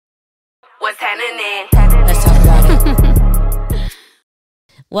What's happening? Let's talk about it.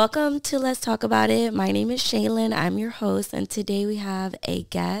 Welcome to Let's Talk About It. My name is Shaylin. I'm your host, and today we have a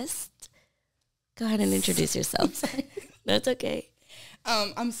guest. Go ahead and introduce yourself. That's okay.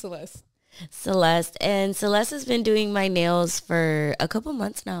 I'm Celeste. Celeste. And Celeste has been doing my nails for a couple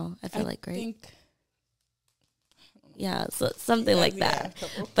months now, I feel like, right? Yeah, so something like that.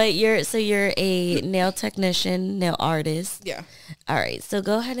 But you're a nail technician, nail artist. Yeah. All right. So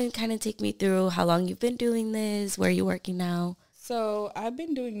go ahead and kind of take me through how long you've been doing this, where you're working now. So I've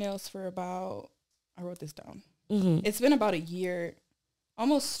been doing nails for about, I wrote this down. Mm-hmm. It's been about a year,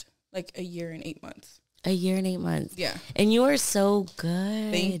 almost like a year and 8 months. A year and 8 months. Yeah. And you are so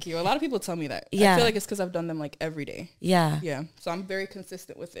good. Thank you. A lot of people tell me that. Yeah. I feel like it's because I've done them like every day. Yeah. Yeah. So I'm very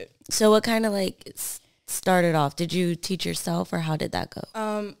consistent with it. So what kind of like started off? Did you teach yourself or how did that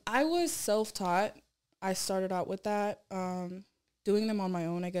go? I was self-taught. I started out with that, doing them on my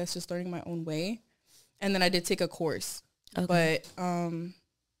own, I guess, just learning my own way. And then I did take a course. Okay. But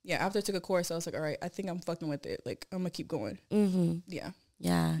yeah, after I took a course, I was like, all right, I think I'm fucking with it. Like, I'm going to keep going. Mm-hmm. Yeah.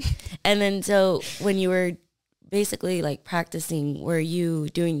 Yeah. And then so when you were basically like practicing, were you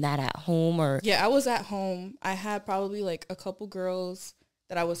doing that at home or? Yeah, I was at home. I had probably like a couple girls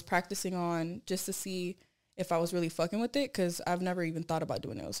that I was practicing on just to see if I was really fucking with it, because I've never even thought about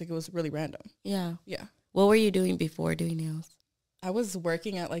doing nails. Like, it was really random. Yeah. Yeah. What were you doing before doing nails? I was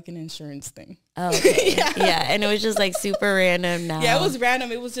working at like an insurance thing. Oh, okay. Yeah. Yeah. And it was just like super random now. Yeah, it was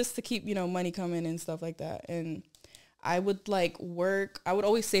random. It was just to keep, money coming and stuff like that. And I would like work. I would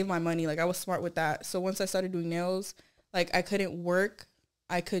always save my money. Like, I was smart with that. So once I started doing nails, like, I couldn't work.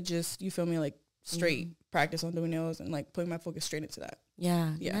 I could just, you feel me, like straight practice on doing nails and like putting my focus straight into that.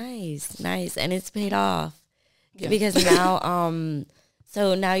 Yeah. Yeah. Nice. And it's paid off. Yeah. Because now,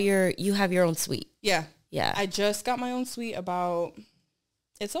 so now you have your own suite. Yeah. Yeah. I just got my own suite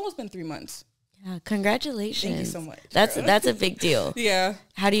it's almost been 3 months. Yeah. Congratulations. Thank you so much. That's a big deal. Yeah.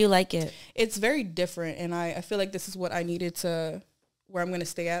 How do you like it? It's very different. And I feel like this is what I needed where I'm going to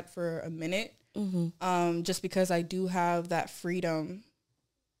stay at for a minute. Mm-hmm. Just because I do have that freedom.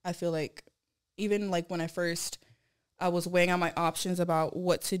 I feel like even like when I was weighing out my options about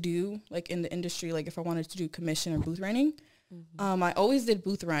what to do, like in the industry, like if I wanted to do commission or booth renting, I always did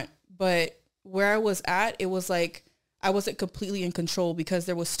booth rent, but where I was at, it was like, I wasn't completely in control because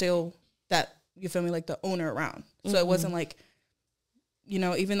there was still that, you feel me, like the owner around. So it wasn't like,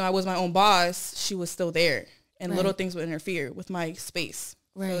 even though I was my own boss, she was still there and little things would interfere with my space.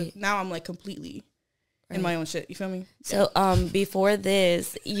 Right. So now I'm like completely in my own shit. You feel me? So before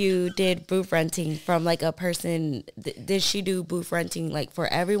this, you did booth renting from like a person. Did she do booth renting like for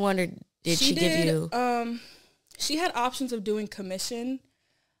everyone, or did she give you? She had options of doing commission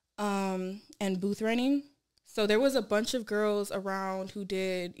and booth renting. So there was a bunch of girls around who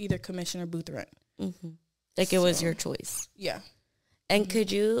did either commission or booth rent. Mm-hmm. Like it was your choice. Yeah. And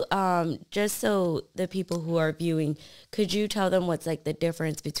could you, just so the people who are viewing, could you tell them what's like the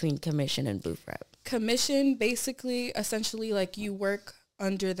difference between commission and booth rent? Commission, basically, essentially, like you work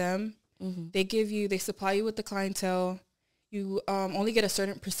under them. Mm-hmm. They supply you with the clientele. You only get a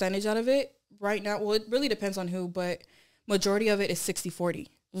certain percentage out of it. Right now, well, it really depends on who, but majority of it is 60-40.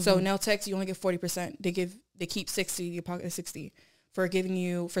 Mm-hmm. So nail techs, you only get 40%. They keep 60, you pocket 60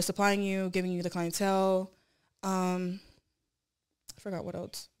 for supplying you, giving you the clientele. I forgot what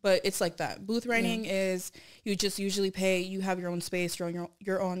else, but it's like that. Booth renting is you just usually pay. You have your own space.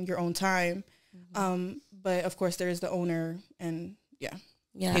 You're on your own time. Mm-hmm. But of course, there is the owner, and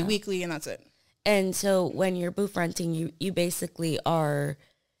pay weekly, and that's it. And so when you're booth renting, you basically are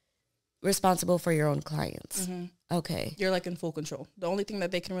responsible for your own clients. Mm-hmm. Okay, you're like in full control. The only thing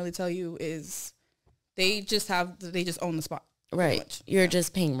that they can really tell you is they just own the spot. Right. You're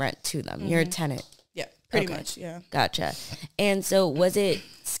just paying rent to them. Mm-hmm. You're a tenant. Yeah, pretty much. Yeah. Gotcha. And so was it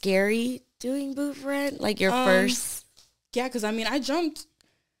scary doing booth rent? Like your first? Yeah, because I jumped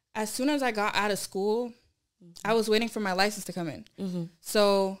as soon as I got out of school. Mm-hmm. I was waiting for my license to come in. Mm-hmm.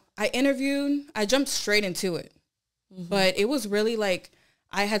 So I interviewed. I jumped straight into it. Mm-hmm. But it was really like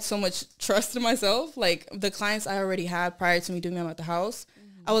I had so much trust in myself. Like the clients I already had prior to me doing them at the house,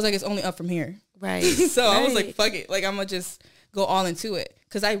 I was like, it's only up from here. Right. So I was like, fuck it. Like, I'm going to just go all into it.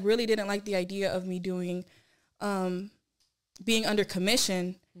 Because I really didn't like the idea of me doing, being under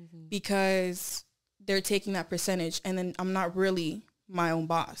commission because they're taking that percentage. And then I'm not really my own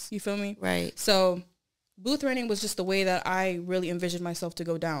boss. You feel me? Right. So booth renting was just the way that I really envisioned myself to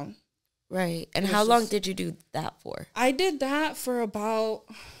go down. Right. And how long did you do that for? I did that for about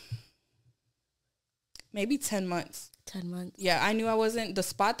maybe 10 months. 10 months? Yeah, I knew I wasn't, the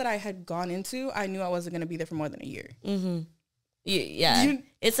spot that I had gone into, I knew I wasn't going to be there for more than a year. Mm-hmm.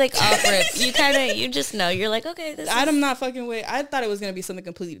 It's like off rip. You just know. You're like, okay, I'm not fucking with. I thought it was going to be something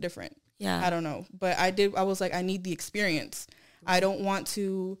completely different. Yeah. I don't know. But I was like, I need the experience. I don't want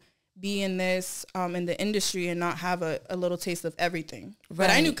to be in this, in the industry and not have a little taste of everything. Right. But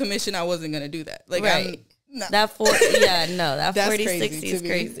I knew commission, I wasn't going to do that. Like, right. No. That 40, 60 is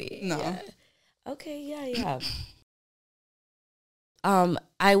crazy. No. Yeah. Okay, yeah.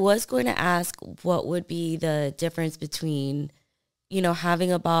 I was going to ask what would be the difference between,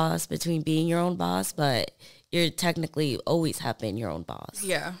 having a boss, between being your own boss, but you're technically always have been your own boss.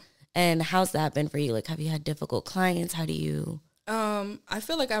 Yeah. And how's that been for you? Like, have you had difficult clients? How do you? I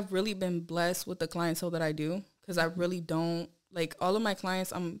feel like I've really been blessed with the clientele that I do, because I really don't, like, all of my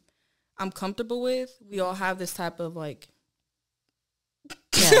clients I'm comfortable with. We all have this type of, like,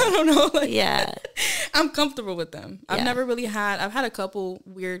 I don't know. Like, yeah. I'm comfortable with them. Yeah. I've had a couple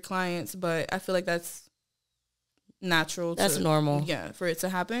weird clients, but I feel like that's natural. That's normal. Yeah, for it to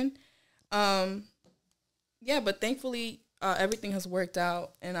happen. Yeah, but thankfully everything has worked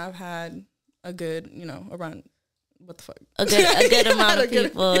out, and I've had a good, around, what the fuck? A good amount of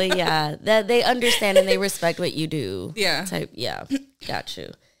people, yeah. That they understand and they respect what you do. Yeah. Got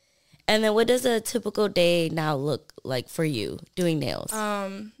you. And then what does a typical day now look like for you doing nails?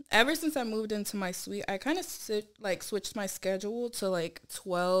 Ever since I moved into my suite, I kind of switched my schedule to like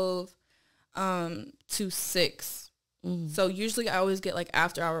 12 to 6. Mm-hmm. So usually I always get like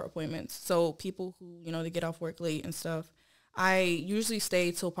after hour appointments. So people who, they get off work late and stuff, I usually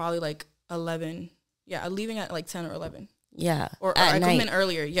stay till probably like 11. Yeah, I'm leaving at like 10 or 11. Yeah. Or I come in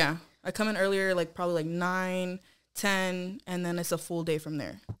earlier. Yeah. I come in earlier, like probably like 9, 10, and then it's a full day from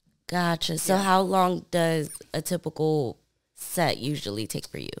there. Gotcha. So how long does a typical set usually take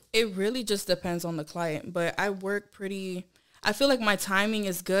for you? It really just depends on the client, but I feel like my timing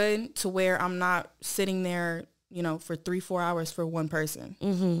is good to where I'm not sitting there, for 3-4 hours for one person.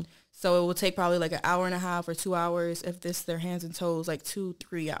 Mm-hmm. So it will take probably like an hour and a half or 2 hours. If this their hands and toes, like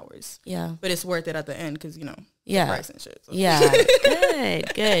 2-3 hours. Yeah. But it's worth it at the end because, price and shit. So. Yeah.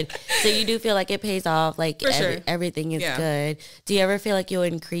 Good. So you do feel like it pays off, like everything is good. Do you ever feel like you'll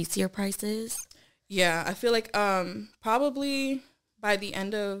increase your prices? Yeah, I feel like probably by the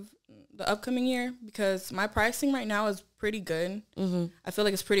end of the upcoming year, because my pricing right now is pretty good. Mm-hmm. I feel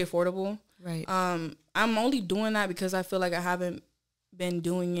like it's pretty affordable. Right. I'm only doing that because I feel like I haven't been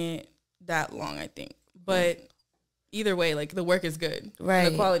doing it that long, I think. But either way, like, the work is good. Right.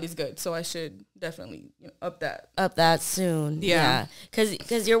 And the quality is good. So I should definitely up that. Up that soon. Yeah.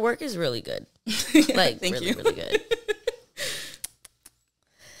 Because your work is really good. Like, Thank really, you. really good.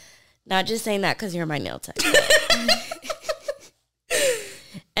 Not just saying that because you're my nail tech.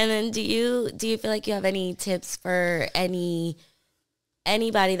 And then do you feel like you have any tips for anybody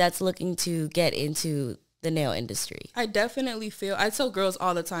that's looking to get into the nail industry? I definitely feel, I tell girls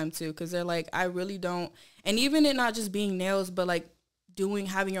all the time too, because they're like, I really don't, and even it not just being nails, but like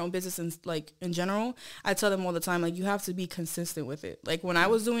having your own business and like in general, I tell them all the time, like, you have to be consistent with it. Like, when I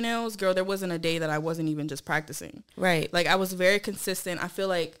was doing nails, girl, there wasn't a day that I wasn't even just practicing. Right. Like, I was very consistent. I feel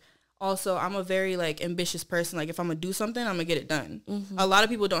like also I'm a very like ambitious person. Like, if I'm gonna do something, I'm gonna get it done. Mm-hmm. A lot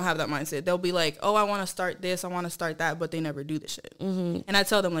of people don't have that mindset. They'll be like, oh, I want to start this, I want to start that, but they never do the shit. Mm-hmm. And I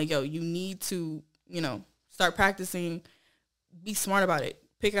tell them, like, yo, you need to, start practicing, be smart about it.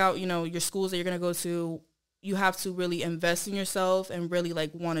 Pick out, your schools that you're going to go to. You have to really invest in yourself and really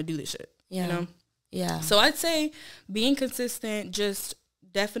like want to do this shit. Yeah. Yeah. So I'd say being consistent, just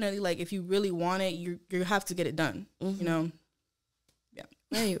definitely like, if you really want it, you have to get it done, mm-hmm.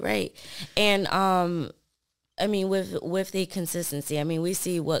 Yeah. Right. And, I mean, with the consistency, I mean, we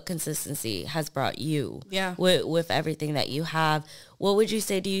see what consistency has brought you. Yeah. With everything that you have. What would you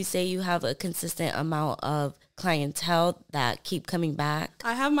say? Do you say you have a consistent amount of clientele that keep coming back?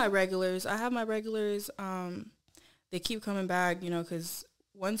 I have my regulars. They keep coming back, because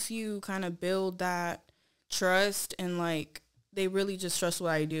once you kind of build that trust and like, they really just trust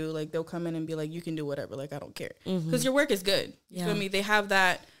what I do. Like, they'll come in and be like, you can do whatever. Like, I don't care. Because your work is good. You feel me? They have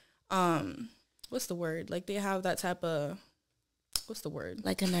that, what's the word? Like, they have that type of, what's the word?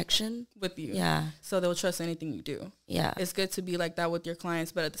 Like connection? With you. Yeah. So they'll trust anything you do. Yeah. It's good to be like that with your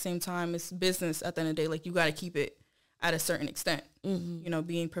clients, but at the same time, it's business at the end of the day. Like, you got to keep it at a certain extent,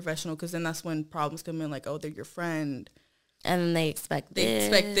 being professional, because then that's when problems come in, like, oh, they're your friend. And then they expect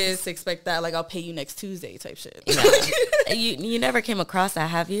this. Expect that. Like, I'll pay you next Tuesday type shit. Yeah. You never came across that,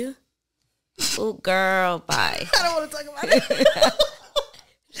 have you? Oh, girl, bye. I don't want to talk about it.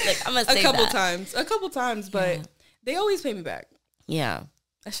 Like, I'm gonna say a couple times, but they always pay me back. Yeah,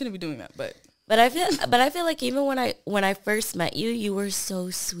 I shouldn't be doing that, but I feel like even when I first met you, you were so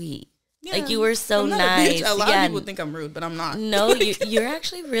sweet. Yeah. Like, you were so I'm not nice. A bitch. A lot of people think I'm rude, but I'm not. No, you're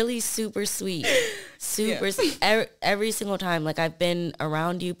actually really super sweet. Super sweet. Every single time, like, I've been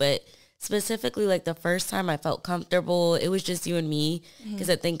around you, but specifically, like, the first time I felt comfortable, it was just you and me. Because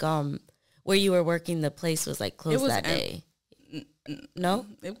I think where you were working, the place was, like, closed that day. No?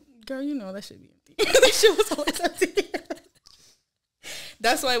 Girl, you know that should be empty. That shit was always empty.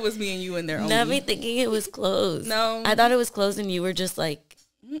 That's why it was me and you in there only. Not me thinking it was closed. No. I thought it was closed and you were just, like,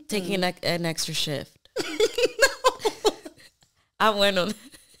 taking an extra shift. No. I went on. That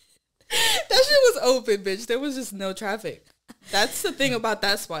shit was open, bitch. There was just no traffic. That's the thing about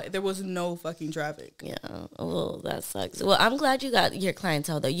that spot. There was no fucking traffic. Yeah. Well, that sucks. Well, I'm glad you got your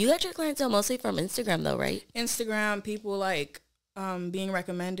clientele, though. You got your clientele mostly from Instagram, though, right? Instagram, people, like, being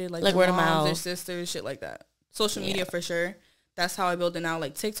recommended, like word of moms, mouth, their sisters, shit like that. Social media, for sure. That's how I build it now.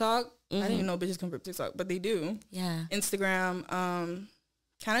 Like, TikTok. I didn't even know bitches come from TikTok, but they do. Yeah. Instagram,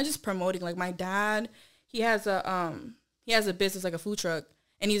 kind of just promoting. Like, my dad, he has a business, like a food truck.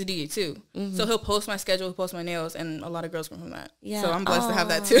 And he's a DJ too. So he'll post my schedule, he'll post my nails, and a lot of girls come from that. Yeah. So I'm blessed to have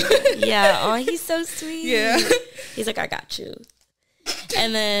that too. Yeah. Oh, he's so sweet. Yeah. He's like, I got you.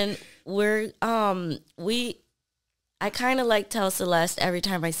 And then I kind of like tell Celeste every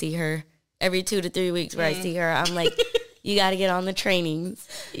time I see her, every 2 to 3 weeks where I see her, I'm like, you got to get on the trainings.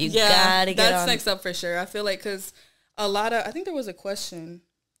 You got to get on. That's next up for sure. I feel like, because I think there was a question.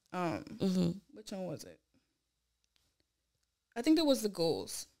 Which one was it? I think there was the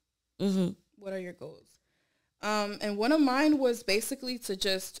goals. What are your goals? And one of mine was basically to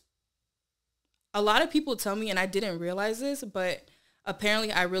just, a lot of people tell me, and I didn't realize this, but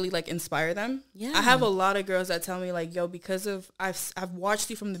apparently I really, like, inspire them. Yeah. I have a lot of girls that tell me, like, yo, because of, I've watched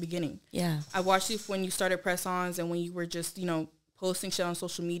you from the beginning. Yeah. I watched you when you started press-ons and when you were just, you know, posting shit on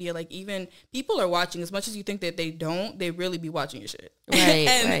social media. Like, even people are watching. As much as you think that they really be watching your shit. Right.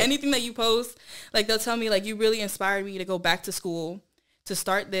 And anything that you post, like, they'll tell me, like, you really inspired me to go back to school, to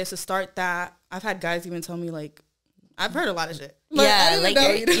start this, to start that. I've had guys even tell me, like, I've heard a lot of shit. Like, yeah, like,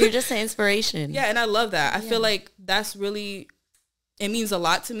 you're just an inspiration. Yeah, and I love that. I feel like that's really, it means a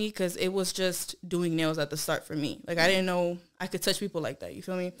lot to me, because it was just doing nails at the start for me. Like, I didn't know I could touch people like that. You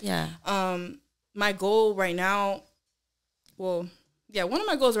feel me? Yeah. My goal right now, one of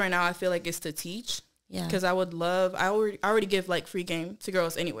my goals right now, I feel like, is to teach. Yeah. Because I already give, like, free game to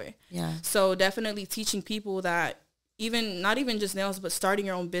girls anyway. Yeah. So definitely teaching people that not even just nails, but starting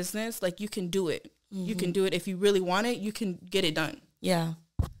your own business, like, you can do it. You can do it. If you really want it, you can get it done. Yeah.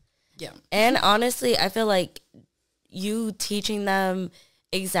 Yeah. And honestly, I feel like you teaching them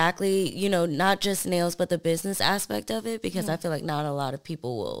exactly, you know, not just nails, but the business aspect of it, because I feel like not a lot of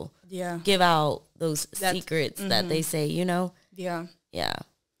people will give out those secrets that they say, you know? Yeah. Yeah.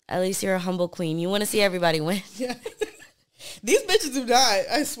 At least you're a humble queen. You want to see everybody win. Yeah. These bitches do not.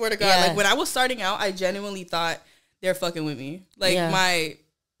 I swear to God. Yeah. Like, when I was starting out, I genuinely thought they're fucking with me. Like,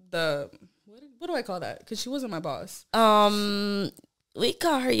 what do I call that? Because she wasn't my boss. We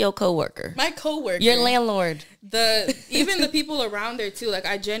call her your coworker. My coworker. Your landlord. Even the people around there too. Like,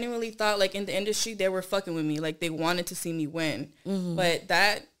 I genuinely thought, like, in the industry, they were fucking with me. Like, they wanted to see me win. But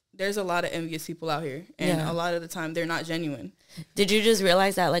there's a lot of envious people out here, and a lot of the time they're not genuine. Did you just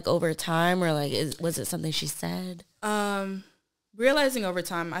realize that, like, over time, or like, was it something she said? Realizing over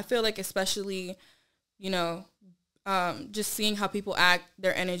time, I feel like, especially, you know, just seeing how people act,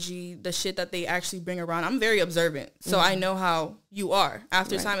 their energy, the shit that they actually bring around. I'm very observant, so I know how you are.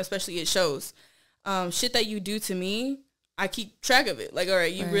 After time, especially, it shows. Shit that you do to me, I keep track of it. Like, all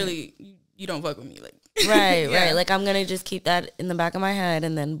right, you really, you don't fuck with me. Like, right. Like, I'm gonna just keep that in the back of my head,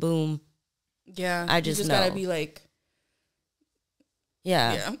 and then boom. Yeah, I just know. Gotta be like.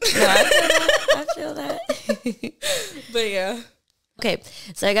 Yeah. No, I feel that. But yeah. Okay,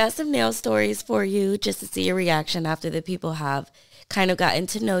 so I got some nail stories for you just to see your reaction after the people have kind of gotten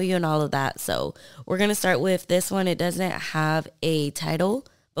to know you and all of that. So we're going to start with this one. It doesn't have a title,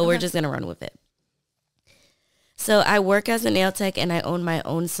 but we're just going to run with it. So I work as a nail tech and I own my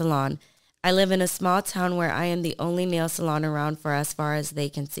own salon. I live in a small town where I am the only nail salon around for as far as they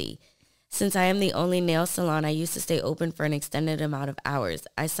can see. Since I am the only nail salon, I used to stay open for an extended amount of hours.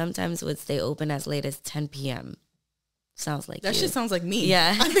 I sometimes would stay open as late as 10 p.m. Sounds like that you. shit sounds like me.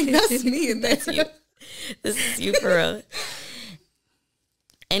 Yeah. I think that's me in there. That's you. This is you for real.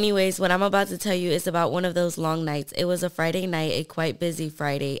 Anyways, what I'm about to tell you is about one of those long nights. It was a Friday night, a quite busy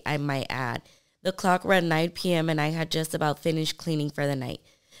Friday, I might add. The clock read 9 p.m. and I had just about finished cleaning for the night.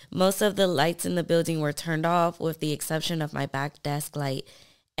 Most of the lights in the building were turned off with the exception of my back desk light,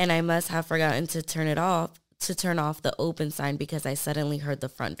 and I must have forgotten to turn off the open sign because I suddenly heard the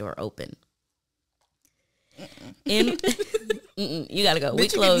front door open. You gotta go.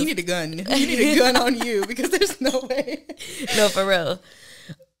 Bitch, you need a gun. You need a gun on you because there's no way. No, for real.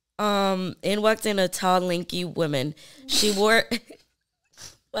 In walked in a tall, lanky woman. She wore.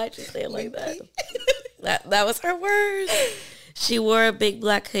 Why'd you say it like that? That was her word. She wore a big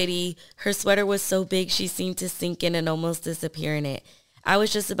black hoodie. Her sweater was so big she seemed to sink in and almost disappear in it. I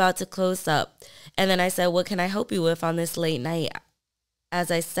was just about to close up, and then I said, "What can I help you with on this late night?" As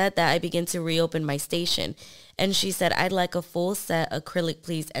I said that, I began to reopen my station, and she said, "I'd like a full set acrylic,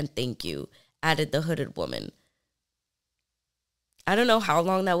 please, and thank you," added the hooded woman. I don't know how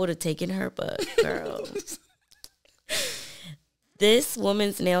long that would have taken her, but girl. This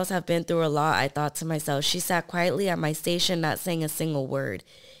woman's nails have been through a lot, I thought to myself. She sat quietly at my station, not saying a single word.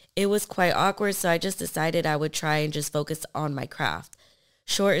 It was quite awkward, so I just decided I would try and just focus on my craft.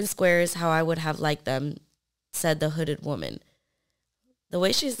 Short and square is how I would have liked them, said the hooded woman. The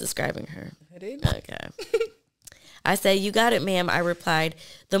way she's describing her. Okay. I said, "You got it, ma'am," I replied.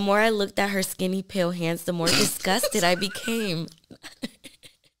 The more I looked at her skinny, pale hands, the more disgusted I became.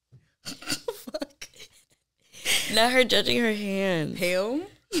 Fuck. Not her judging her hands. Pale?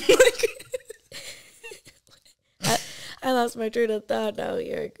 I lost my train of thought now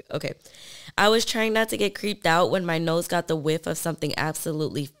here. Okay. I was trying not to get creeped out when my nose got the whiff of something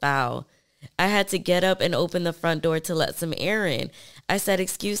absolutely foul. I had to get up and open the front door to let some air in. I said,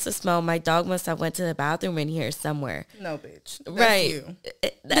 "Excuse the smell. My dog must have went to the bathroom in here somewhere." No, bitch. That's right. You.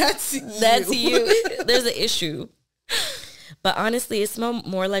 That's you. There's an issue. But honestly, it smelled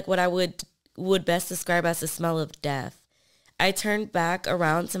more like what I would best describe as the smell of death. I turned back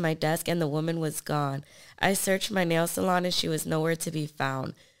around to my desk and the woman was gone. I searched my nail salon and she was nowhere to be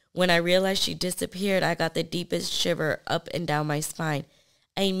found. When I realized she disappeared, I got the deepest shiver up and down my spine.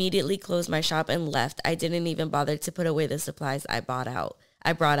 I immediately closed my shop and left. I didn't even bother to put away the supplies I brought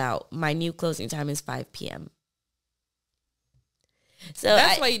out. My new closing time is 5 p.m. So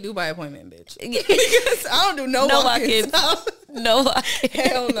that's why you do by appointment, bitch. Because I don't do no walk-ins. No walk-ins.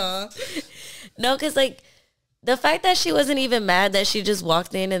 Hell no. No, because like the fact that she wasn't even mad that she just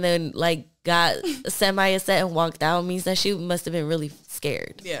walked in and then like got semi-upset and walked out means that she must have been really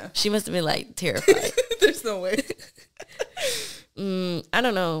scared. Yeah. She must have been like terrified. There's no way. I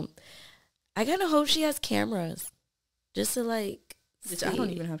don't know. I kind of hope she has cameras just to like Bitch, I don't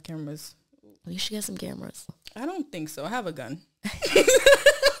even have cameras. You should get some cameras. I don't think so. I have a gun.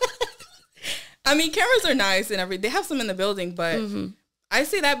 I mean, cameras are nice and everything. They have some in the building, but I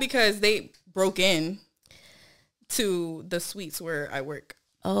say that because they broke in to the suites where I work.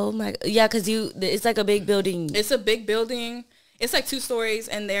 Oh my, yeah, because it's like a big building. It's a big building. It's like 2 stories,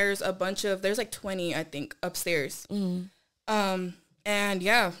 and there's like 20, I think, upstairs. And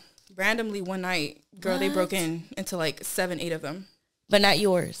yeah, randomly one night, girl, they broke into like 7, 8 of them. But not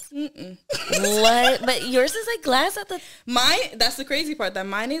yours. What? But yours is like glass at the... That's the crazy part, that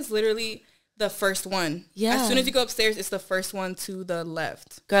mine is literally the first one. Yeah. As soon as you go upstairs, it's the first one to the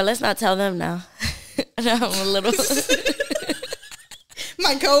left. Girl, let's not tell them now. No, I'm a little...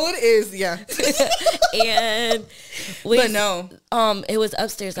 My code is, yeah. And but no. It was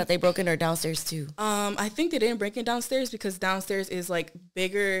upstairs that they broke in, or downstairs too? I think they didn't break in downstairs because downstairs is like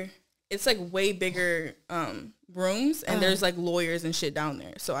bigger. It's like way bigger rooms, and there's like lawyers and shit down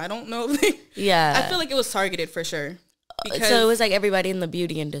there. So I don't know. Yeah. I feel like it was targeted for sure. So it was like everybody in the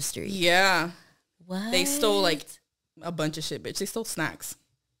beauty industry. Yeah. What? They stole like a bunch of shit, bitch. They stole snacks.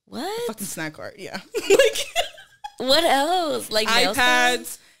 What? Fucking snack cart, yeah. Like, what else? Like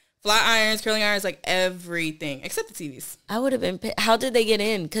iPads, flat irons, curling irons, like everything except the TVs. I would have been. How did they get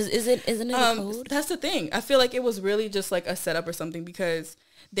in? Because isn't it a code? That's the thing. I feel like it was really just like a setup or something, because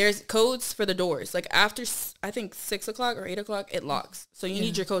there's codes for the doors. Like after I think 6 o'clock or 8 o'clock, it locks. So you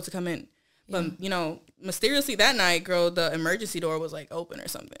need your code to come in. But you know, mysteriously that night, girl, the emergency door was like open or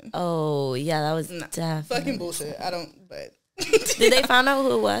something. Oh yeah, that was definitely fucking bullshit. I don't. But did they find out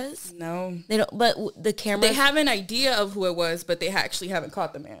who it was? No, they don't. But the cameras, they have an idea of who it was, but they actually haven't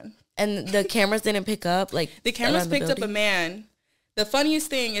caught the man. And the cameras didn't pick up like the cameras picked up a man. The funniest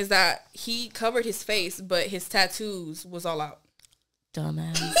thing is that he covered his face, but his tattoos was all out.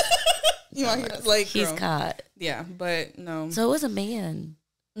 Dumbass. You know, like he's caught. Yeah, but no. So it was a man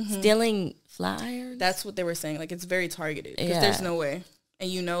stealing flat irons. That's what they were saying. Like, it's very targeted because there's no way. And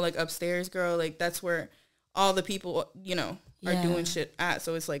you know, like upstairs, girl, like that's where all the people, you know, are doing shit at.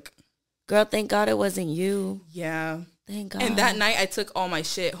 So it's like, girl, thank God it wasn't you. Yeah, thank God. And that night I took all my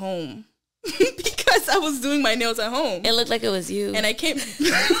shit home because I was doing my nails at home. It looked like it was you. And I came,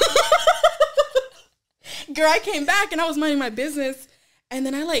 girl, I came back and I was minding my business. And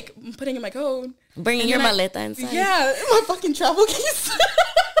then I like putting in my code. Bringing your maleta inside. Yeah, my fucking travel case.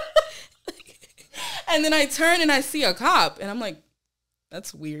 And then I turn and I see a cop, and I'm like,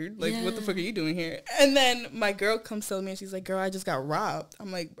 that's weird. Like, what the fuck are you doing here? And then my girl comes to me, and she's like, girl, I just got robbed.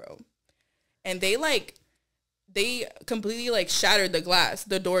 I'm like, bro. And they completely, like, shattered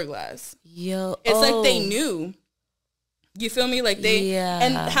the door glass. Yo. It's like they knew. You feel me? Like,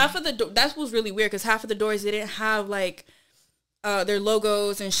 and half of the that was really weird, because half of the doors, they didn't have, like, their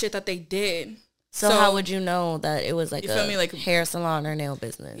logos and shit that they did. So how would you know that it was, like, feel me? Like, hair salon or nail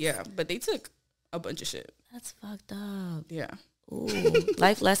business? Yeah, but they took a bunch of shit. That's fucked up. Yeah. Ooh,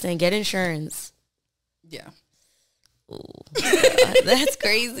 life lesson, get insurance. Yeah. Ooh, that's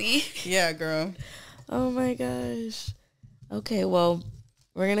crazy. Yeah, girl. Oh my gosh. Okay, well,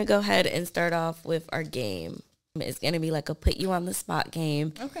 we're going to go ahead and start off with our game. It's going to be like a put you on the spot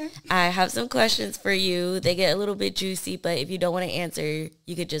game. Okay. I have some questions for you. They get a little bit juicy, but if you don't want to answer,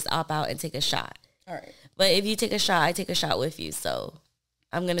 you could just opt out and take a shot. All right. But if you take a shot, I take a shot with you. So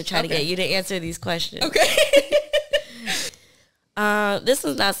I'm going to try to get you to answer these questions. Okay. This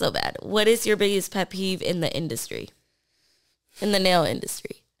one's not so bad. What is your biggest pet peeve in the industry? In the nail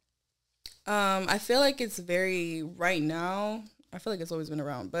industry? I feel like it's right now, I feel like it's always been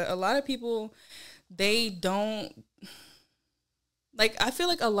around, but a lot of people, they don't, like, I feel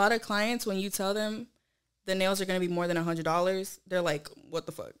like a lot of clients, when you tell them the nails are going to be more than $100, they're like, what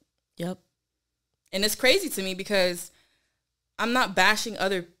the fuck? Yep. And it's crazy to me, because I'm not bashing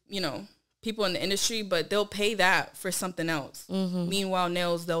other, people in the industry, but they'll pay that for something else. Mm-hmm. Meanwhile,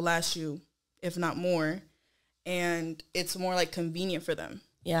 nails, they'll last you, if not more. And it's more like convenient for them.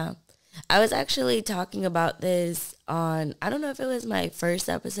 Yeah. I was actually talking about this on, I don't know if it was my first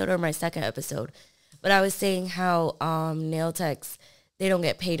episode or my second episode, but I was saying how nail techs, they don't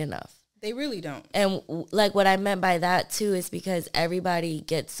get paid enough. They really don't. And like what I meant by that too is because everybody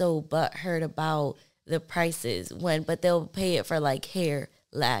gets so butthurt about the prices but they'll pay it for like hair,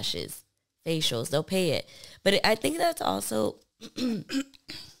 lashes, facials, they'll pay it. But I think that's also,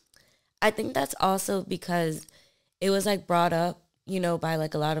 because it was like brought up, by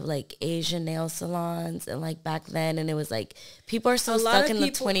like a lot of like Asian nail salons and like back then. And it was like, people are so stuck in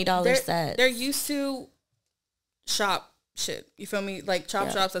the $20 sets. They're used to shop shit. You feel me? Like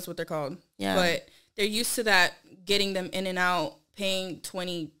shops, that's what they're called. Yeah. But they're used to that, getting them in and out, paying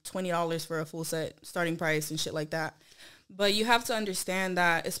 $20 for a full set starting price and shit like that. But you have to understand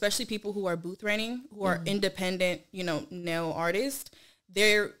that, especially people who are booth renting, who are independent, nail artists,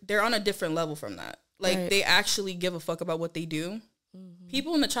 they're on a different level from that. Like, they actually give a fuck about what they do. Mm-hmm.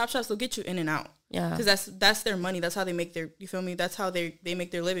 People in the chop shops will get you in and out. Yeah. Because that's their money. That's how they make you feel me? That's how they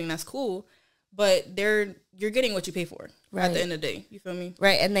make their living. That's cool. But you're getting what you pay for at the end of the day. You feel me?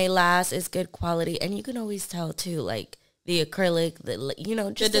 Right. And they last, it's good quality. And you can always tell too, like the acrylic,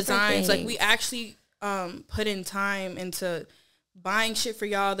 just the designs. Like, we actually put in time into buying shit for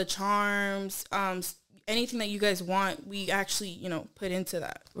y'all, the charms, anything that you guys want, we actually, put into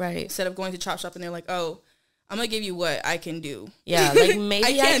that. Right. Instead of going to Chop Shop and they're like, oh, I'm going to give you what I can do. Yeah, like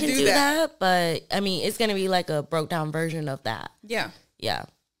maybe I can do that, but I mean, it's going to be like a broke down version of that. Yeah. Yeah.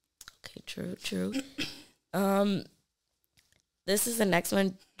 Okay, true. This is the next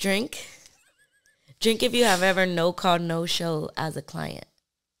one. Drink if you have ever no call, no show as a client.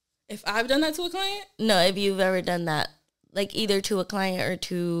 If I've done that to a client? No, if you've ever done that, like either to a client or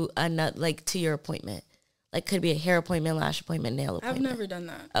to to your appointment. Like, could be a hair appointment, lash appointment, nail appointment. I've never done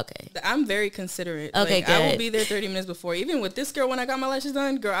that. Okay. I'm very considerate. Okay, like, good. I will be there 30 minutes before. Even with this girl, when I got my lashes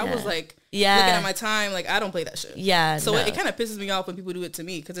done, girl, I was like, looking at my time, like, I don't play that shit. Yeah. So it kind of pisses me off when people do it to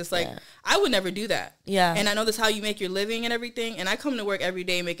me, because it's like, I would never do that. Yeah. And I know this is how you make your living and everything, and I come to work every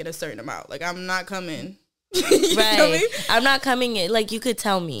day making a certain amount. Like, I'm not coming. Right. I'm not coming in, like, you could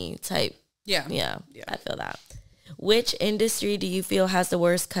tell me type. Yeah. Yeah. I feel that. Which industry do you feel has the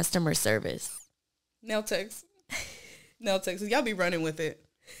worst customer service? Nail techs. Nail techs. Y'all be running with it.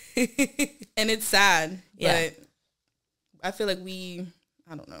 And it's sad. Yeah. But I feel like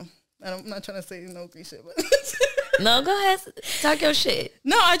I don't know. I'm not trying to say no free shit, but no, go ahead. Talk your shit.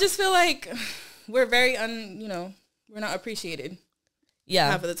 No, I just feel like we're very we're not appreciated. Yeah.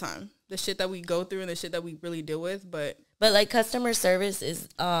 Half of the time. The shit that we go through and the shit that we really deal with, but like customer service is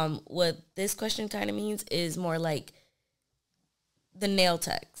what this question kind of means is more like the nail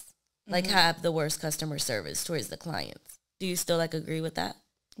techs like have the worst customer service towards the clients. Do you still like agree with that?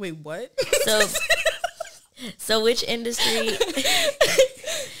 Wait, what? So which industry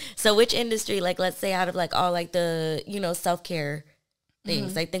like, let's say out of like all like the self-care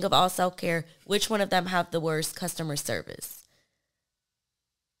things, like think of all self-care, which one of them have the worst customer service?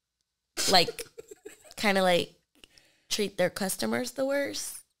 Like kind of like treat their customers the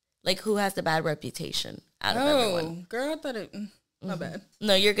worst? Like, who has the bad reputation out of everyone? Girl, I thought My bad.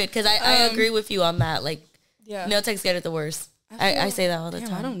 No, you're good. Because I agree with you on that. Like, yeah, nail techs get it the worst. I say that all the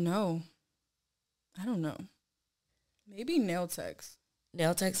time. I don't know. Maybe nail techs.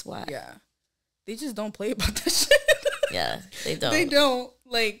 Nail techs, why? Yeah. They just don't play about that shit. Yeah, they don't. They don't.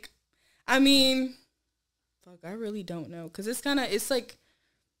 Like, I mean, fuck, I really don't know. Because it's like,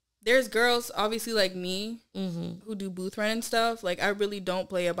 there's girls, obviously, like me, who do booth rent and stuff. Like, I really don't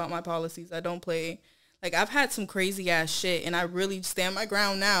play about my policies. I don't play. Like, I've had some crazy-ass shit, and I really stand my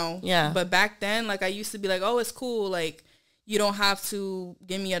ground now. Yeah. But back then, like, I used to be like, oh, it's cool. Like, you don't have to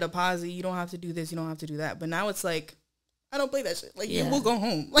give me a deposit. You don't have to do this. You don't have to do that. But now it's like, I don't play that shit. Like, you will go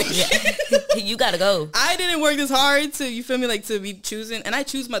home. Like, you gotta go. I didn't work this hard to, you feel me, like, to be choosing. And I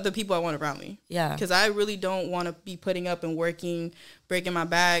choose the people I want around me. Yeah. Because I really don't want to be putting up and working, breaking my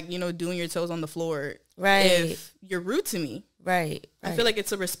back, you know, doing your toes on the floor. Right. If you're rude to me. Right. I feel like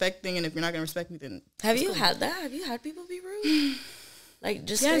it's a respect thing. And if you're not going to respect me, then. Have you had that? Have you had people be rude? Like,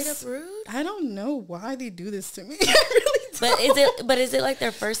 just straight up rude? I don't know why they do this to me. I really don't. But is it like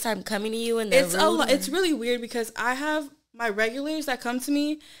their first time coming to you and they're rude? It's really weird because I have my regulars that come to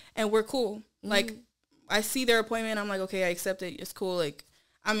me and we're cool. Like, I see their appointment. I'm like, okay, I accept it. It's cool. Like,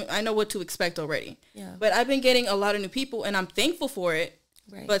 I know what to expect already. Yeah. But I've been getting a lot of new people and I'm thankful for it.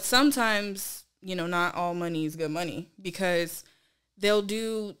 Right. But sometimes, you know, not all money is good money because they'll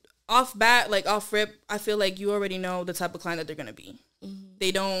do off bat, like off rip. I feel like you already know the type of client that they're going to be.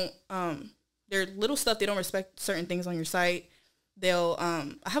 They don't, they're little stuff. They don't respect certain things on your site. They'll,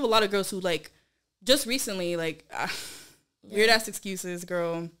 I have a lot of girls who like, just recently, like, weird ass excuses,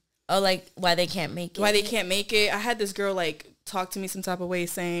 girl. Oh, like why they can't make it? Why they can't make it. I had this girl like talk to me some type of way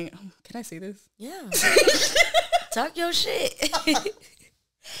saying, can I say this? Yeah. Talk your shit.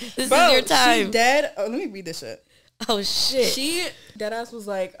 This is your time. She dead. Oh, let me read this shit. Oh shit. She dead ass was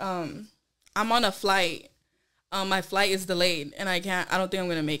like, I'm on a flight. My flight is delayed and I don't think I'm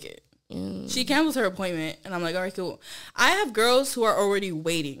gonna make it. She cancels her appointment and I'm like, all right, cool. I have girls who are already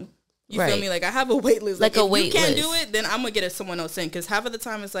waiting. You feel me? Like, I have a wait list. Like a wait list. If you can't do it, then I'm going to get someone else in. Because half of the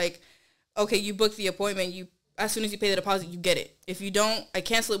time, it's like, okay, you booked the appointment. As soon as you pay the deposit, you get it. If you don't, I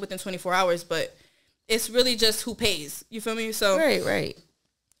cancel it within 24 hours. But it's really just who pays. You feel me? So right.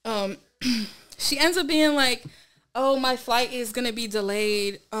 She ends up being like, oh, my flight is going to be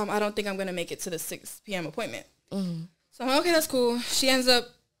delayed. I don't think I'm going to make it to the 6 p.m. appointment. So I'm like, okay, that's cool. She ends up,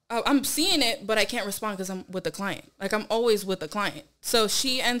 I'm seeing it, but I can't respond because I'm with the client. Like, I'm always with the client. So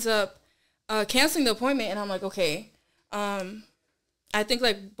she ends up canceling the appointment, and I'm like, okay. I think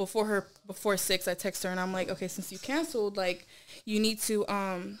like before 6, I text her, and I'm like, okay, since you canceled, like, you need to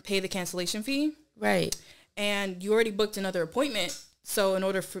pay the cancellation fee, right? And you already booked another appointment, so in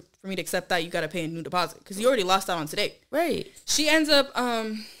order for me to accept that, you got to pay a new deposit because you already lost out on today, right? She ends up,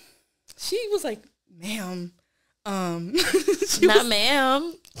 she was like, ma'am, not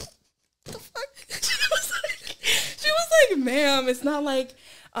ma'am. The fuck? She was like, ma'am, it's not like.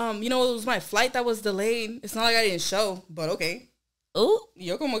 You know, it was my flight that was delayed. It's not like I didn't show, but okay. Oh,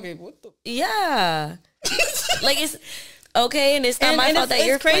 yo, como que what the? Yeah, like it's okay, and it's not my fault that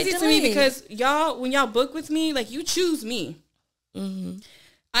you're crazy to me because when y'all book with me, like you choose me.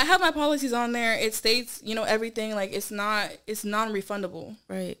 I have my policies on there. It states, you know, everything. Like it's non-refundable.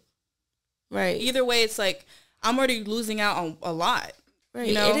 Right. Either way, it's like I'm already losing out on a lot. Right.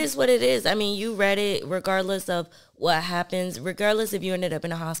 You know? It is what it is. I mean, you read it regardless of what happens, regardless if you ended up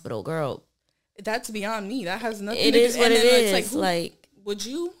in a hospital, girl. That's beyond me. That has nothing to do. It is what it is. Like, would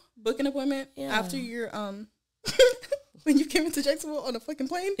you book an appointment after your when you came into Jacksonville on a fucking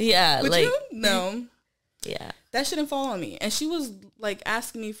plane? Yeah. Would you? No. Yeah. That shouldn't fall on me. And she was like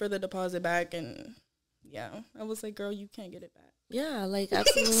asking me for the deposit back, and yeah, I was like, girl, you can't get it back. Yeah, like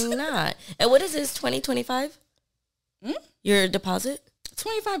absolutely not. And what is this, 2025? Your deposit?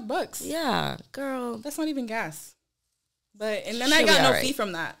 $25. Yeah, girl. That's not even gas. And then I got no fee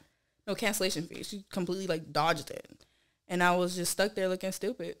from that. No cancellation fee. She completely like dodged it. And I was just stuck there looking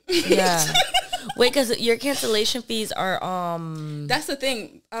stupid. Yeah. Wait, because your cancellation fees are That's the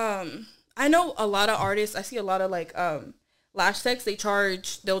thing. I know a lot of artists, I see a lot of like lash techs,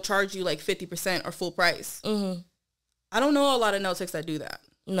 they'll charge you like 50% or full price. I don't know a lot of nail techs that do that.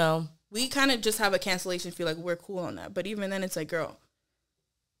 No. We kind of just have a cancellation fee, like we're cool on that. But even then, it's like, girl,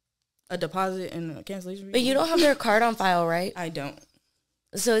 a deposit and a cancellation fee. But you don't have their card on file, right? I don't.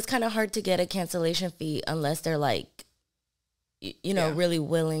 So it's kind of hard to get a cancellation fee unless they're like, you know, really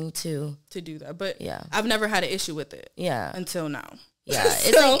willing to do that. But yeah, I've never had an issue with it. Yeah, until now. Yeah,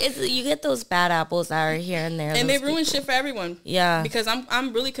 it's like you get those bad apples that are here and there, and they ruin shit for everyone. Yeah, because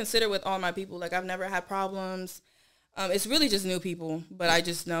I'm really considerate with all my people. Like I've never had problems. It's really just new people, but I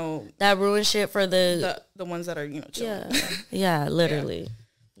just know that ruins shit for the ones that are, you know, chilling. Yeah, literally.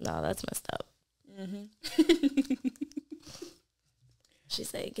 Yeah. No, that's messed up. Mm-hmm. She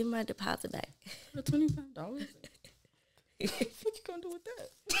said, "Give my deposit back." For $25. What you gonna do with that?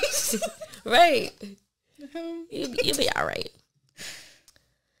 Right. You'll be all right.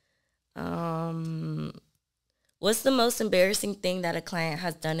 What's the most embarrassing thing that a client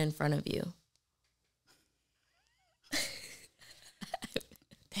has done in front of you?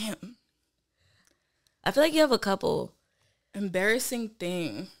 Damn. I feel like you have a couple. Embarrassing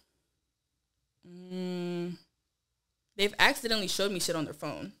thing. They've accidentally showed me shit on their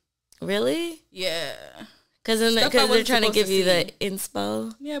phone. Really? Yeah. Because they're trying to give you the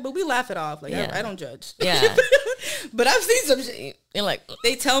inspo. Yeah, but we laugh it off. Like, I don't judge. Yeah. But I've seen some shit. You're like,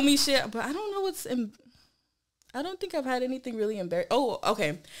 they tell me shit, but I don't know I don't think I've had anything really embarrassing. Oh,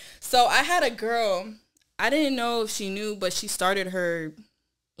 okay. So I had a girl. I didn't know if she knew, but she started her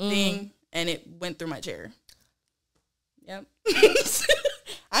thing, and it went through my chair. Yep.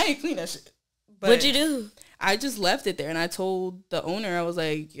 I ain't clean that shit. But what'd you do? I just left it there, and I told the owner, I was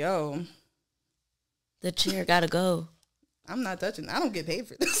like, yo. The chair gotta go. I'm not touching. I don't get paid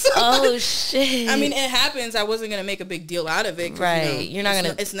for this. Oh, shit. I mean, it happens. I wasn't going to make a big deal out of it. Right. You're not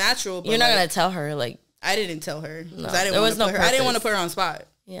going to. It's natural. But you're not going to tell her, like. I didn't tell her. No, I didn't I didn't want to put her on spot.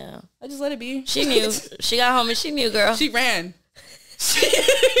 Yeah. I just let it be. She knew. She got home and she knew, girl. She ran.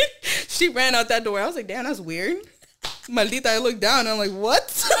 She ran out that door. I was like, damn, that's weird. Maldita, I looked down and I'm like,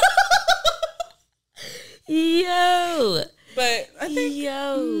 what? Yo. But I think.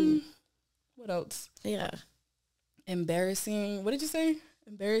 Yo. What else? Yeah. Embarrassing. What did you say?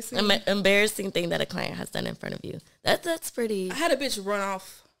 Embarrassing? Embarrassing thing that a client has done in front of you. That's pretty. I had a bitch run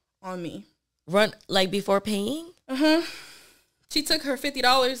off on me. Run, like, before paying? Uh-huh. She took her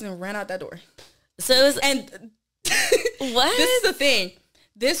 $50 and ran out that door. So it was... And what? This is the thing.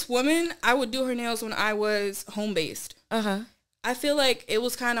 This woman, I would do her nails when I was home-based. Uh-huh. I feel like it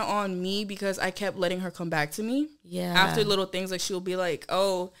was kind of on me because I kept letting her come back to me. Yeah. After little things, like she'll be like,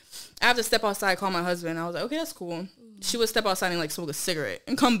 oh, I have to step outside, call my husband. I was like, okay, that's cool. She would step outside and like smoke a cigarette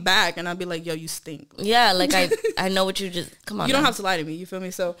and come back and I'd be like, yo, you stink. Yeah, like I know what you just, come on. You don't have to lie to me, you feel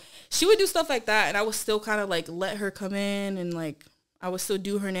me? So she would do stuff like that and I would still kind of like let her come in and like I would still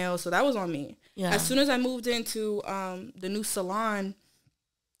do her nails. So that was on me. Yeah. As soon as I moved into the new salon,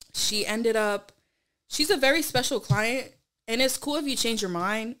 she's a very special client. And it's cool if you change your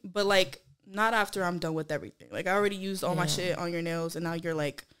mind, but like not after I'm done with everything. Like I already used all my shit on your nails and now you're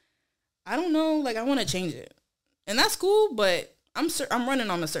like, I don't know, like I want to change it. And that's cool, but I'm running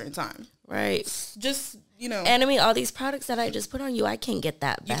on a certain time. Right. Just, you know. And I mean, all these products that I just put on you, I can't get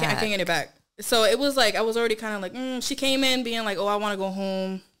that back. I can't get it back. So it was like, I was already kind of like, she came in being like, oh, I want to go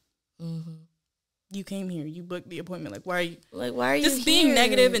home. Mm-hmm. You came here. You booked the appointment. Like, why are you just being here?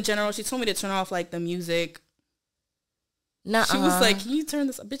 negative in general. She told me to turn off like the music. Nuh-uh. She was like, can you turn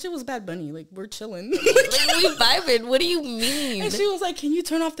this? Bitch, it was Bad Bunny. Like, we're chilling. Like, we vibing. What do you mean? And she was like, can you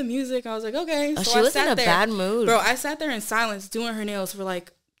turn off the music? I was like, okay. Oh, so she was in a bad mood. Bro, I sat there in silence doing her nails for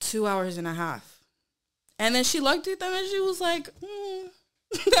like 2.5 hours. And then she looked at them and she was like, I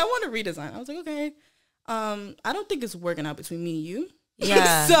want to redesign. I was like, okay. I don't think it's working out between me and you.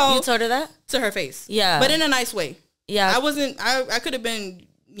 Yeah. So you told her that? To her face. Yeah. But in a nice way. Yeah. I could have been,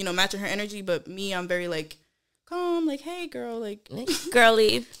 matching her energy, but me, I'm very like, calm, like, hey girl, like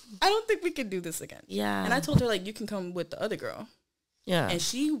girly, I don't think we can do this again. Yeah. And I told her like, you can come with the other girl. Yeah. And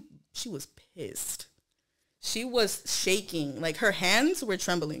she was pissed. She was shaking. Like her hands were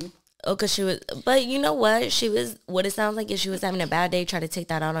trembling. Oh, because she was, but you know what? What it sounds like is she was having a bad day, try to take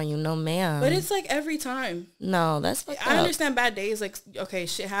that out on you. No, ma'am. But it's like every time. No, that's fucked I up. understand bad days. Like, okay,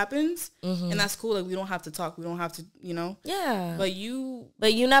 shit happens. And that's cool. Like, we don't have to talk. We don't have to, Yeah. But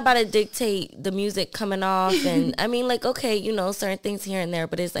you're not about to dictate the music coming off. And I mean, like, okay, certain things here and there.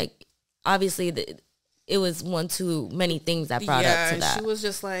 But it's like, obviously, it was one too many things that brought up to that. She was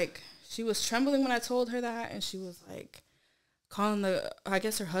just like, she was trembling when I told her that. And she was like, calling I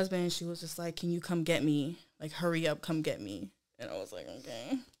guess her husband, she was just like, can you come get me? Like, hurry up, come get me. And I was like,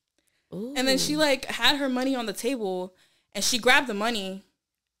 okay. Ooh. And then she like had her money on the table and she grabbed the money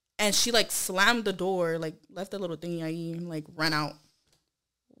and she like slammed the door, like left the little thingy and like ran out.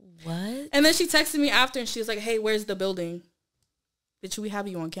 What? And then she texted me after and she was like, hey, where's the building? Bitch, we have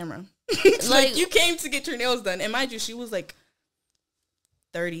you on camera. Like, you came to get your nails done. And mind you, she was like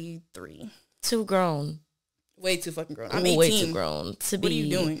 33. Too grown. Way too fucking grown. I'm 18. Way too grown. What are you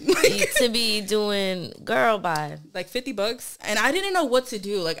doing? To be doing, girl, bye. Like $50. And I didn't know what to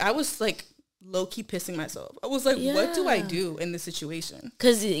do. Like, I was like low-key pissing myself. I was like, what do I do in this situation?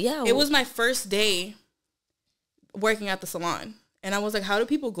 Because, yeah. It was my first day working at the salon. And I was like, how do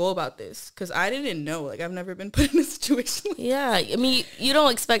people go about this? Because I didn't know. Like, I've never been put in a situation. Yeah. I mean, you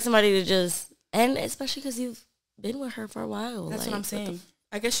don't expect somebody to just, and especially because you've been with her for a while. That's like, what I'm saying.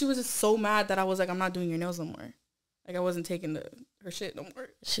 I guess she was just so mad that I was like, I'm not doing your nails no more. Like, I wasn't taking her shit no more.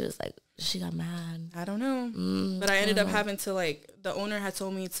 She was like, she got mad. I don't know. But I ended up having to, like, the owner had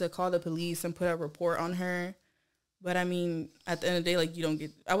told me to call the police and put a report on her. But, I mean, at the end of the day, like,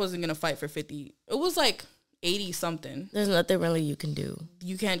 I wasn't going to fight for 50. It was, like, 80 something. There's nothing really you can do.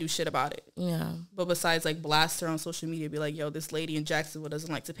 You can't do shit about it. Yeah. But besides, like, blast her on social media, be like, yo, this lady in Jacksonville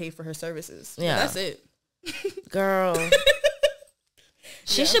doesn't like to pay for her services. Yeah. But that's it. Girl.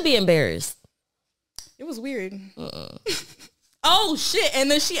 She should be embarrassed. It was weird. Oh, shit.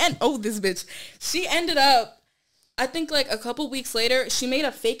 And then this bitch. She ended up, I think, like, a couple weeks later, she made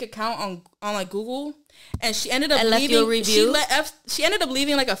a fake account on like, Google. And she ended up leaving a review? She ended up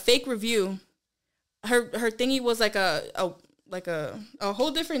leaving, like, a fake review. Her thingy was like a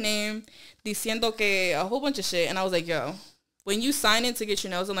whole different name, diciendo que a whole bunch of shit, and I was like, yo, when you sign in to get your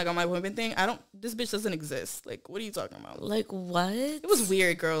nails done, like on my women thing, this bitch doesn't exist. Like, what are you talking about? Like, what? It was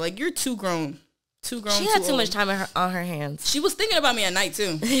weird, girl. Like, you're too grown. She had too much time on her hands. She was thinking about me at night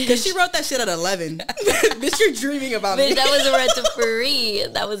too, because she wrote that shit at 11. Bitch, you're dreaming about me. That was a red to free.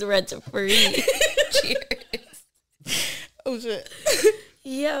 That was a red to free. Cheers. Oh shit.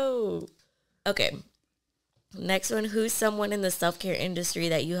 Yo. Okay. Next one, who's someone in the self-care industry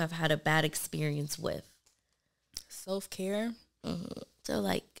that you have had a bad experience with? Self-care? Mm-hmm. So,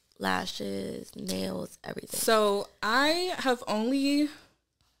 like, lashes, nails, everything. So, I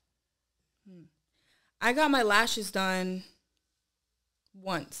got my lashes done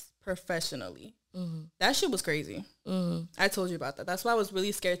once, professionally. Mm-hmm. That shit was crazy. Mm-hmm. I told you about that. That's why I was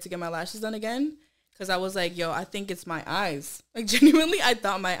really scared to get my lashes done again. Because I was like, yo, I think it's my eyes. Like, genuinely, I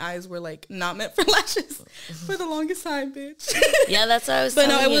thought my eyes were, like, not meant for lashes for the longest time, bitch. Yeah, that's what I was saying.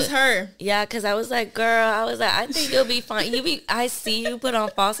 But no, it was her. Yeah, because I was like, girl, I think you'll be fine. I see you put on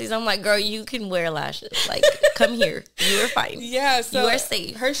falsies. I'm like, girl, you can wear lashes. Like, come here. You are fine. Yeah, so you are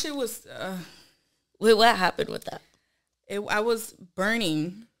safe. Her shit was... Wait, what happened with that? I was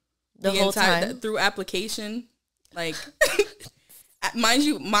burning the whole time? Through application. Like... Mind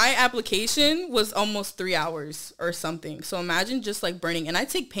you, my application was almost 3 hours or something. So imagine just like burning. And I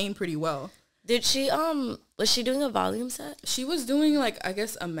take pain pretty well. Did she, was she doing a volume set? She was doing like, I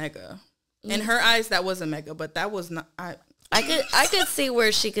guess, a mega. In her eyes, that was a mega, but that was not. I could see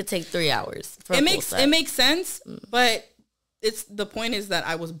where she could take 3 hours. For it makes sense, but the point is that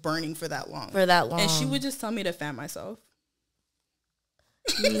I was burning for that long. And she would just tell me to fan myself.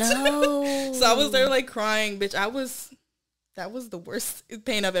 No. So I was there like crying, bitch. That was the worst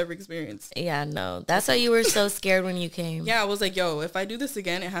pain I've ever experienced. Yeah, no. That's why you were so scared when you came. Yeah, I was like, yo, if I do this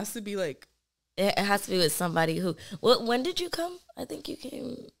again, it has to be like... It has to be with somebody who... Well, when did you come? I think you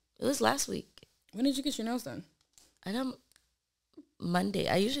came... It was last week. When did you get your nails done? I don't... Monday.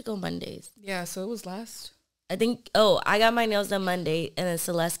 I usually go Mondays. Yeah, so it was last... I think... Oh, I got my nails done Monday, and then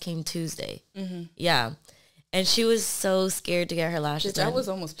Celeste came Tuesday. Mm-hmm. Yeah. And she was so scared to get her lashes done. I was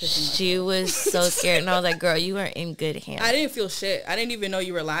almost pissing myself. She was so scared. And I was like, girl, you are in good hands. I didn't feel shit. I didn't even know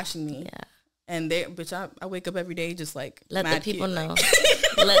you were lashing me. Yeah. And I wake up every day just like... Let the people know.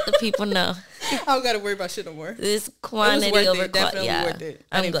 Let the people know. I don't got to worry about shit no more. This quantity over quality. Yeah. Worth it.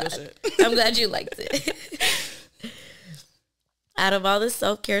 I'm glad. I'm glad you liked it. Out of all the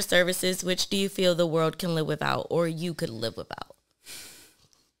self-care services, which do you feel the world can live without or you could live without?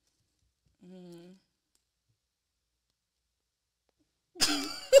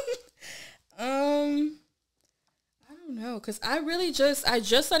 I don't know, because I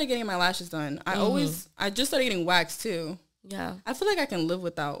just started getting my lashes done. I just started getting wax too. Yeah. I feel like I can live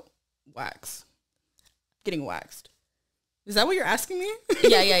without wax. Getting waxed. Is that what you're asking me?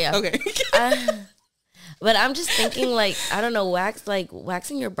 Yeah. Okay. But I'm just thinking, like, I don't know,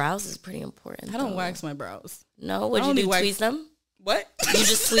 waxing your brows is pretty important. I don't wax my brows. No? Would you do tweeze them? What? You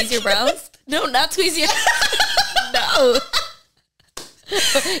just tweeze your brows? No, not tweeze your... No.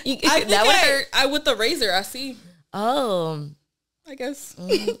 That would hurt. With the razor, I see. Oh. I guess.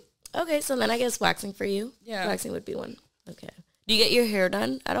 Okay, so then I guess waxing for you. Yeah. Waxing would be one. Okay. Do you get your hair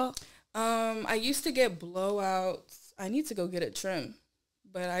done at all? I used to get blowouts. I need to go get it trimmed.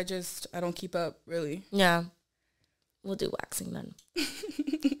 But I don't keep up, really. Yeah. We'll do waxing then.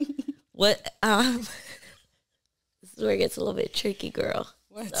 What? This is where it gets a little bit tricky, girl.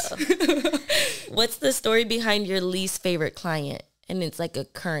 What? So, what's the story behind your least favorite client? And it's like a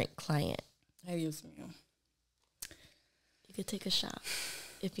current client. Hey, use me. You could take a shot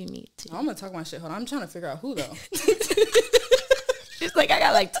if you need to. I'm going to talk my shit. Hold on. I'm trying to figure out who, though. She's like, I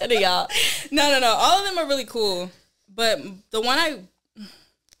got like 10 of y'all. No. All of them are really cool. But the one I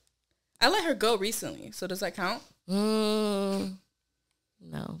let her go recently. So does that count? No.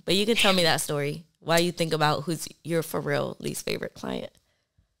 But you can tell me that story. Why you think about who's your for real least favorite client.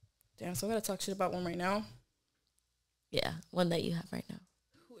 Damn, so I gotta talk shit about one right now. Yeah, one that you have right now.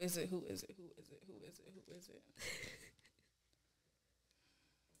 Who is it?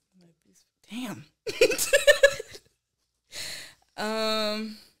 Damn.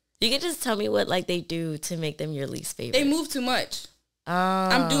 You can just tell me what like they do to make them your least favorite. They move too much.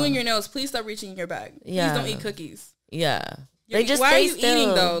 I'm doing your nails. Please stop reaching in your bag. Yeah. Please don't eat cookies. Yeah. They just why are you still.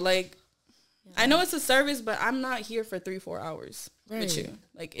 eating though? Like, I know it's a service, but I'm not here for 3-4 hours with you.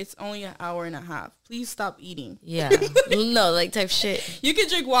 Like, it's only an hour and a half. Please stop eating. Yeah. No, like type shit. You can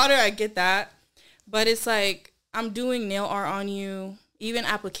drink water. I get that. But it's like, I'm doing nail art on you. Even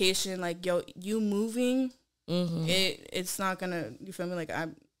application, like, yo, you moving, it's not going to, you feel me? Like, I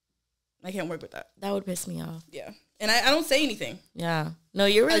can't work with that. That would piss me off. Yeah. And I don't say anything. Yeah. No,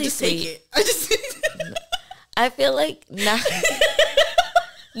 you're really I just sweet. take it. I just I feel like now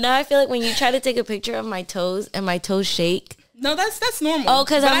I feel like when you try to take a picture of my toes and my toes shake. No, that's normal. Oh,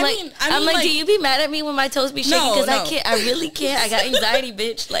 because I'm I like, do you be mad at me when my toes be shaking? Because No. I really can't. I got anxiety,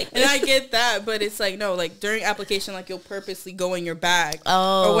 bitch. Like, and I get that, but it's like, no, like during application, like you'll purposely go in your bag.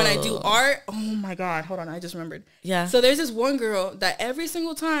 Oh. Or when I do art, oh my God, hold on, I just remembered. Yeah. So there's this one girl that every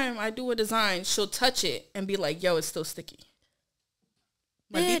single time I do a design, she'll touch it and be like, yo, it's still sticky.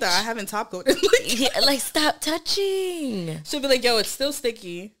 Maldita, I haven't top coated. Like, stop touching. She'll be like, yo, it's still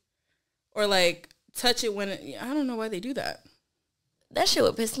sticky. Or like, touch it when I don't know why they do that. That shit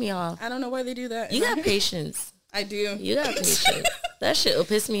would piss me off. I don't know why they do that. You got patience. I do. You got patience. That shit will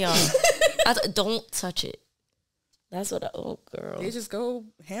piss me off. Don't touch it. That's what oh, girl. They just go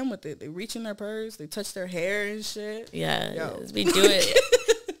ham with it. They reach in their purse. They touch their hair and shit. Yeah. Yo. Yes, we do it.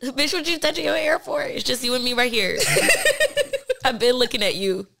 Bitch, what you touching your hair for? It's just you and me right here. I've been looking at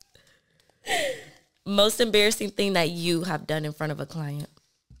you. Most embarrassing thing that you have done in front of a client?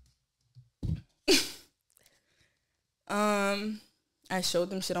 I showed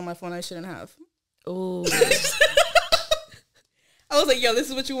them shit on my phone I shouldn't have. Ooh. I was like, yo, this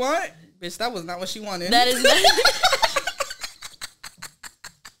is what you want? Bitch, that was not what she wanted. That is not.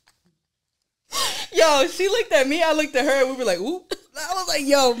 Yo, she looked at me, I looked at her, and we were like, ooh. I was like,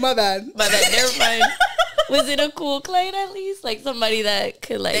 yo, my bad. My bad, never mind. Was it a cool client at least? Like somebody that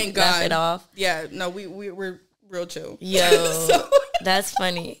could like Thank laugh God. it off? Yeah, no, we're real chill. Yo, So- that's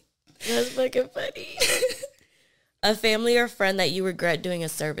funny. That's fucking funny. A family or friend that you regret doing a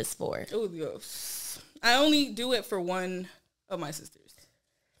service for? Oh, yo. I only do it for one of my sisters.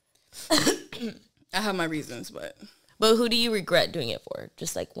 I have my reasons, but who do you regret doing it for?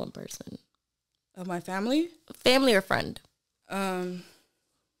 Just like one person. of my family? Family or friend? Do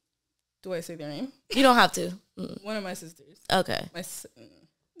I say their name? You don't have to. One of my sisters. Okay. One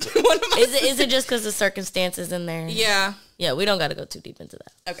of my Is it just because the circumstances in there? Yeah. Yeah, we don't got to go too deep into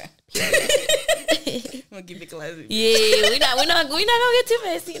that. Okay. I'm gonna keep it classy. Yeah, we're not gonna get too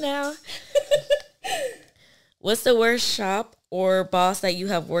messy now. What's the worst shop or boss that you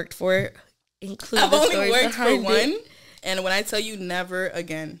have worked for? Include I've the only stories worked for behind one, it. and when I tell you never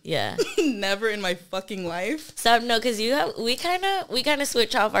again, Yeah. never in my fucking life. So no, because we kind of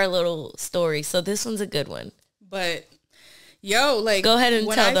switch off our little story. So this one's a good one. But yo, like, Go ahead and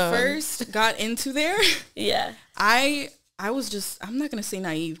when tell I them. first got into there, Yeah. I was just, I'm not gonna say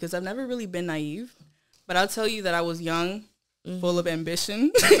naive because I've never really been naive, but I'll tell you that I was young, full of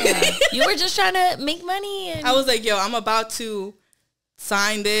ambition. Yeah. You were just trying to make money. And I was like, yo, I'm about to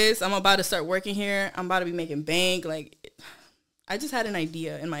sign this. I'm about to start working here. I'm about to be making bank. Like, I just had an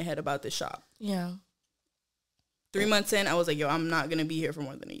idea in my head about this shop. yeah. 3 months in, I was like, yo, I'm not going to be here for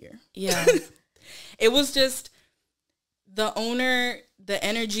more than a year. Yeah. It was just the owner, the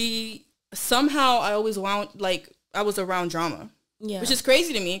energy. Somehow I always I was around drama, Yeah. which is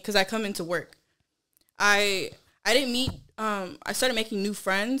crazy to me because I come into work. I didn't meet, I started making new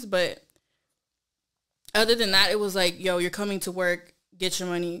friends, but other than that, it was like, yo, you're coming to work, get your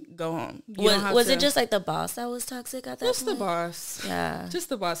money, go home. Was it just like the boss that was toxic at that Just point? the boss. Yeah. Just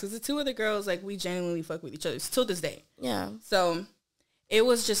the boss. Because the two other girls, like, we genuinely fuck with each other till this day. Yeah. So it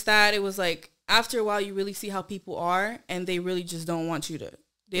was just that. It was like, after a while, you really see how people are, and they really just don't want you to,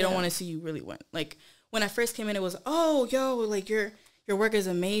 they don't want to see you really win. Like, when I first came in, it was, oh, yo, like, your work is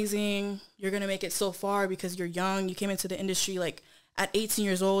amazing. You're going to make it so far because you're young. You came into the industry, like, at 18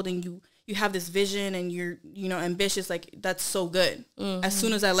 years old, and you have this vision, and you're, ambitious. Like, that's so good. Mm-hmm. As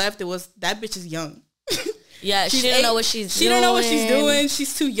soon as I left, it was, that bitch is young. Yeah, she didn't know what she's doing. She don't know what she's doing.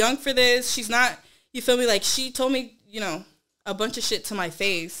 She's too young for this. She's not, you feel me? Like, she told me, a bunch of shit to my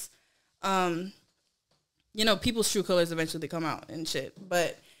face. you know, people's true colors eventually come out and shit.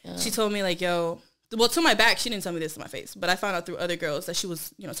 But she told me, like, yo, well, to my back, she didn't tell me this to my face, but I found out through other girls that she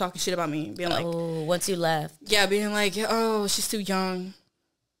was, you know, talking shit about me, being like, oh, once you left. Yeah, being like, oh, she's too young.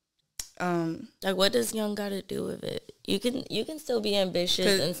 Like, what does young got to do with it? You can still be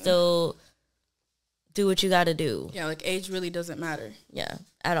ambitious and still do what you got to do. Yeah, like, age really doesn't matter. Yeah,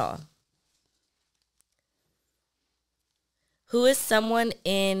 at all. Who is someone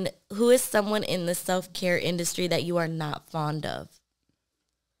in the self-care industry that you are not fond of?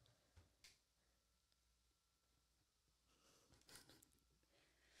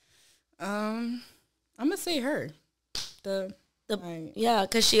 I'm gonna say her. Yeah,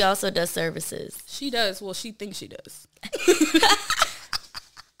 because she also does services. She does. Well, she thinks she does.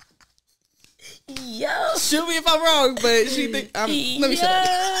 Yo, shoot me if I'm wrong, but she think. Let me shut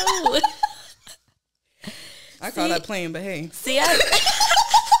up. I call that playing, but hey,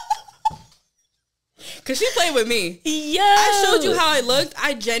 cause she played with me. Yeah, I showed you how I looked.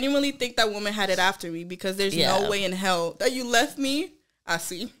 I genuinely think that woman had it after me because there's no way in hell that you left me. I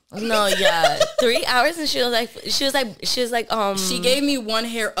see. No, yeah. 3 hours and she was like, She gave me one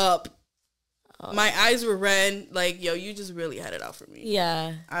hair up. Oh. My eyes were red. Like, yo, you just really had it out for me.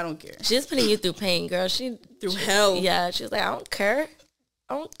 Yeah. I don't care. She's putting you through pain, girl. Through hell. Yeah. She was like, I don't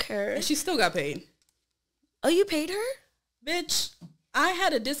care. And she still got paid. Oh, you paid her? Bitch, I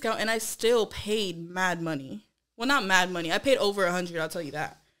had a discount and I still paid mad money. Well, not mad money. I paid over 100. I'll tell you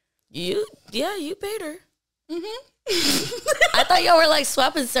that. You paid her. Mm-hmm. I thought y'all were like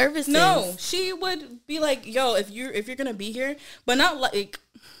swapping services. No, she would be like, yo, if you're gonna be here, but not like,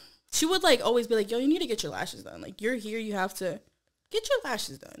 she would like always be like, yo, you need to get your lashes done. Like, you're here, you have to get your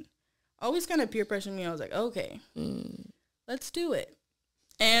lashes done. Always kind of peer pressuring me. I was like, okay, let's do it.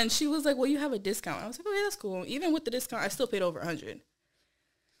 And she was like, well, you have a discount. I was like, okay, that's cool. Even with the discount, I still paid over 100.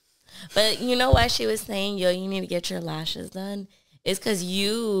 But you know why she was saying, yo, you need to get your lashes done? It's because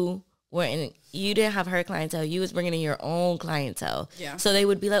you didn't have her clientele. You was bringing in your own clientele. Yeah. So they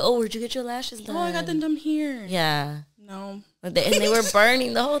would be like, oh, where'd you get your lashes done? Oh, I got them done here. Yeah. No. And they were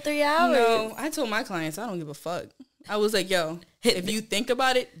burning the whole 3 hours. No, I told my clients, I don't give a fuck. I was like, yo, if you think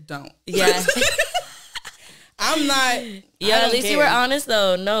about it, don't. Yeah. I'm not. Yeah, at least you were honest,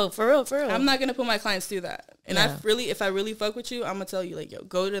 though. No, for real. I'm not going to put my clients through that. And if I really fuck with you, I'm going to tell you, like, yo,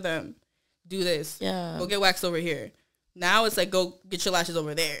 go to them. Do this. Yeah. Go get waxed over here. Now it's like, go get your lashes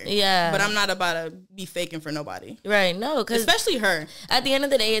over there. Yeah. But I'm not about to be faking for nobody. Right. No, because especially her. At the end of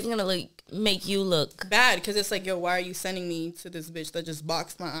the day, it's going to make you look bad because it's like, yo, why are you sending me to this bitch that just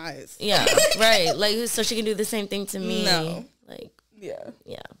boxed my eyes? Yeah. Right. Like, so she can do the same thing to me. No. Like, yeah.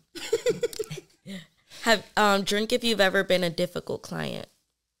 Have drink if you've ever been a difficult client.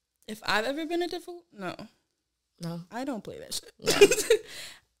 If I've ever been a difficult? No. I don't play that shit. No.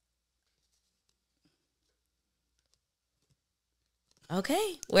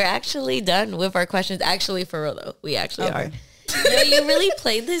 Okay, we're actually done with our questions. Actually, for real though, we actually are. No, you really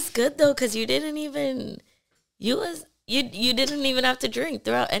played this good though, because you didn't even have to drink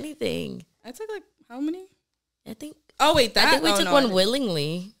throughout anything. I took like how many? I think. Oh wait, I think we took one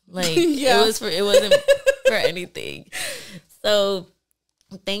willingly. Like it wasn't for anything. So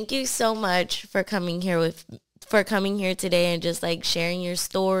thank you so much for coming here today and just like sharing your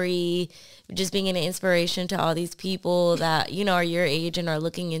story, just being an inspiration to all these people that, you know, are your age and are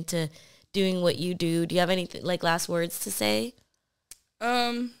looking into doing what you do. Do you have any like last words to say?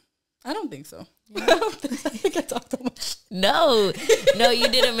 I don't think so. Yeah. I think I talked too much. No, you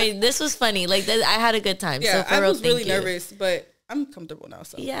did amazing. This was funny. Like I had a good time. Yeah, so I was really nervous, but I'm comfortable now.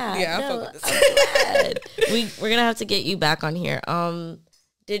 So yeah, I'm glad. We're gonna have to get you back on here.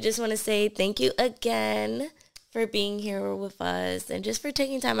 Did just want to say thank you again for being here with us and just for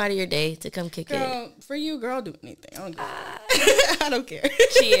taking time out of your day to come kick it. For you, girl, I'll do anything. I don't care.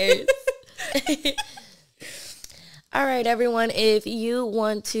 Cheers. All right, everyone. If you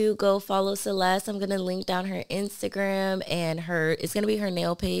want to go follow Celeste, I'm going to link down her Instagram and it's going to be her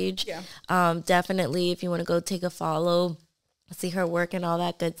nail page. Yeah. Definitely, if you want to go take a follow, see her work and all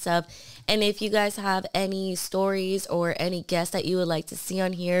that good stuff. And if you guys have any stories or any guests that you would like to see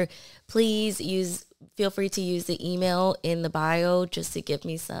on here, please feel free to use the email in the bio just to give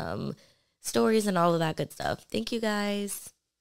me some stories and all of that good stuff. Thank you guys.